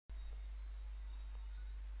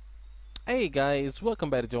Hey guys, welcome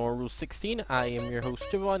back to John Rule 16. I am your host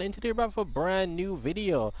Javon, and today we're back for a brand new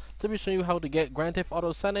video. To be showing you how to get Grand Theft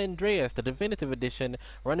Auto San Andreas, the definitive edition,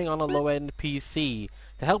 running on a low-end PC.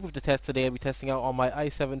 To help with the test today, I'll be testing out on my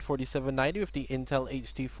i7-4790 with the Intel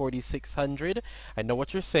HD 4600. I know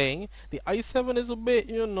what you're saying. The i7 is a bit,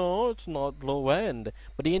 it's not low-end,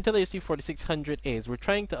 but the Intel HD 4600 is. We're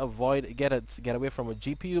trying to avoid get away from a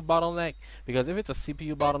GPU bottleneck, because if it's a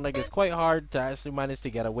CPU bottleneck, it's quite hard to actually manage to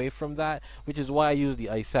get away from that, which is why I use the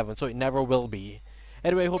i7, so it never will be.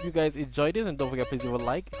 Anyway, I hope you guys enjoyed this, and don't forget, please leave a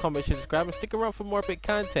like, comment, share, subscribe, and stick around for more epic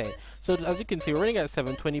content. So as you can see, we're running at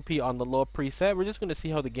 720p on the low preset. We're just going to see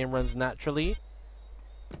how the game runs naturally,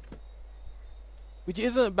 which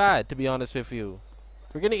isn't bad, to be honest with you.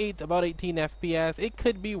 We're going to eat about 18 FPS. It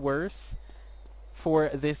could be worse for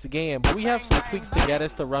this game, but we have some tweaks to get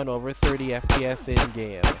us to run over 30 FPS in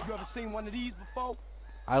game. You ever seen one of these before?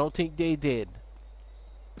 I don't think they did.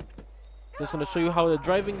 Just going to show you how the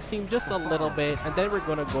driving seems just a little bit, and then we're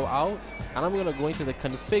going to go out and I'm going to go into the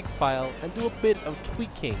config file and do a bit of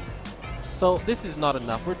tweaking. So this is not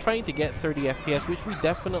enough. We're trying to get 30 FPS, which we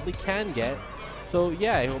definitely can get. So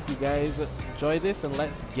yeah, I hope you guys enjoy this, and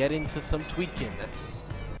let's get into some tweaking.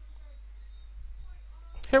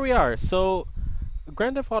 Here we are. So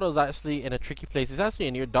Grand Theft Auto is actually in a tricky place. It's actually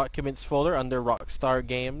in your documents folder under Rockstar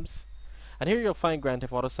Games. And here you'll find Grand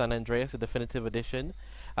Theft Auto San Andreas, the definitive edition.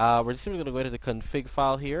 We're just simply going to go into the config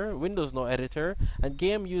file here, Windows no editor, and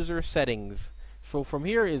game user settings. So from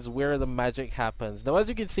here is where the magic happens. Now as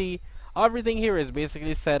you can see, everything here is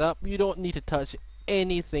basically set up. You don't need to touch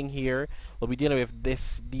anything here. We'll be dealing with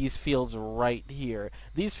these fields right here.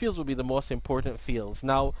 These fields will be the most important fields.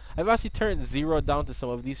 Now I've actually turned 0 down to some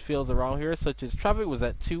of these fields around here, such as traffic was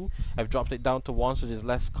at 2. I've dropped it down to 1, so there's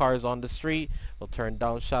less cars on the street. We'll turn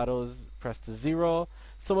down shadows, press to 0.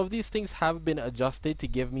 Some of these things have been adjusted to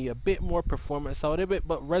give me a bit more performance out of it,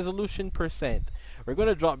 but resolution percent, we're going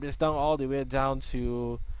to drop this down all the way down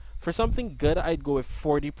to, for something good, I'd go with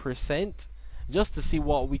 40%, just to see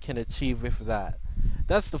what we can achieve with that.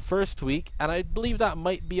 That's the first tweak, and I believe that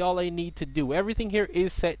might be all I need to do. Everything here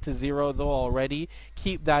is set to 0 though already.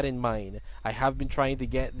 Keep that in mind. I have been trying to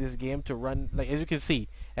get this game to run, like as you can see,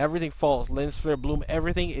 everything false, lens flare, bloom,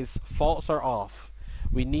 everything is false or off.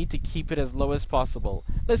 We need to keep it as low as possible.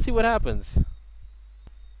 Let's see what happens.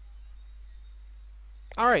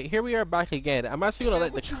 Alright, here we are back again. I'm actually going to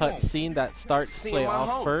let the cutscene that starts play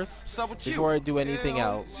off first before I do anything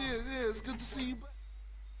else. Yeah, it's good to see you.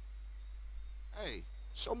 Hey,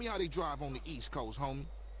 show me how they drive on the East Coast, homie.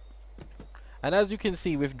 And as you can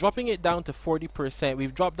see, with dropping it down to 40%,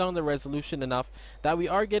 we've dropped down the resolution enough that we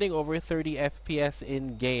are getting over 30 FPS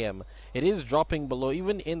in game. It is dropping below,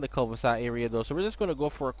 even in the cul-de-sac area though, so we're just going to go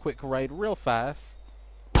for a quick ride real fast.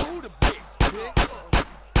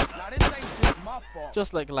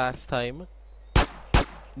 Just like last time.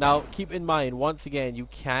 Now, keep in mind, once again, you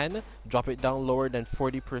can drop it down lower than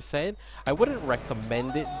 40%. I wouldn't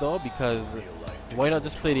recommend it though, because why not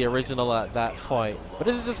just play the original at that point? But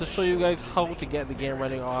this is just to show you guys how to get the game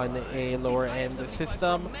running on a lower end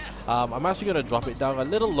system. I'm actually going to drop it down a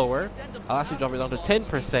little lower. I'll actually drop it down to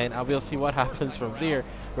 10%, and we'll see what happens from there,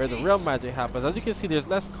 where the real magic happens. As you can see, there's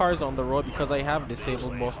less cars on the road because I have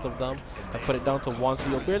disabled most of them. I put it down to 1, so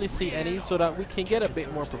you'll barely see any, so that we can get a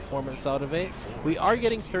bit more performance out of it. We are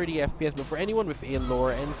getting 30 FPS, but for anyone with a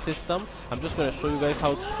lower end system, I'm just going to show you guys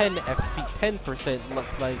how 10%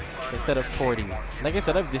 looks like instead of 40. Like I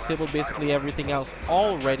said, I've disabled basically everything else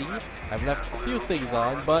already. I've left a few things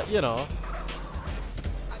on, but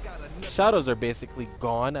shadows are basically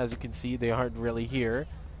gone. As you can see, they aren't really here.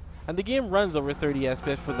 And the game runs over 30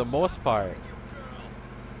 FPS for the most part.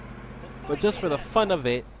 But just for the fun of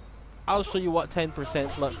it, I'll show you what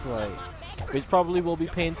 10% looks like, which probably will be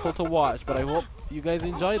painful to watch, but I hope you guys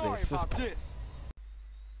enjoy this.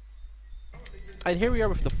 And here we are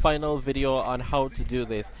with the final video on how to do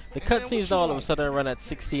this. The cutscenes now all of a sudden run at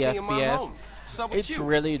 60 FPS. It's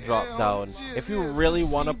really dropped down. If you really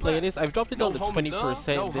want to play this, I've dropped it down to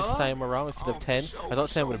 20% this time around instead of 10. I thought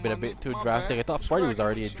 10 would have been a bit too drastic. I thought 40 was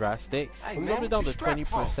already a drastic. We dropped it down to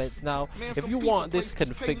 20% now. If you want this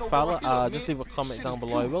config file, just leave a comment down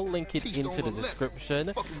below. I will link it into the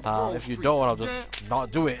description. If you don't, I'll just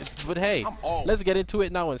not do it. But hey, let's get into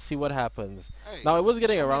it now and see what happens. Now I was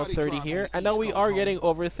getting around 30 here, and now we are getting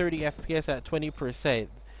over 30 FPS at 20%.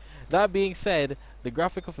 That being said, the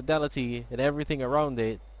graphical fidelity and everything around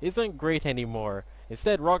it isn't great anymore.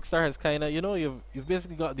 Instead, Rockstar has kind of, you've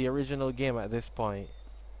basically got the original game at this point.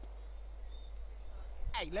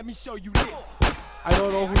 Hey, let me show you this. I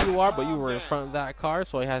don't know who you are, but you were in front of that car,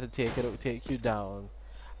 so I had to take you down.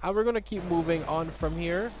 And we're gonna keep moving on from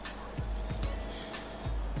here.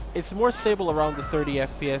 It's more stable around the 30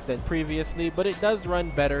 FPS than previously, but it does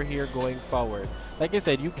run better here going forward. Like I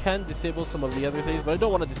said, you can disable some of the other things, but I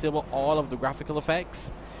don't want to disable all of the graphical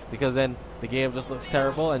effects because then the game just looks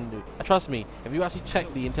terrible. And trust me, if you actually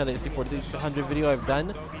check the Intel AC 4600 video I've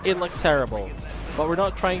done, it looks terrible. But we're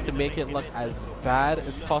not trying to make it look as bad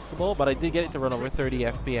as possible, but I did get it to run over 30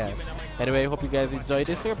 FPS. Anyway, I hope you guys enjoyed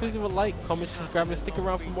this. Please leave a like, comment, subscribe, and stick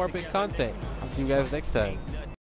around for more big content. I'll see you guys next time.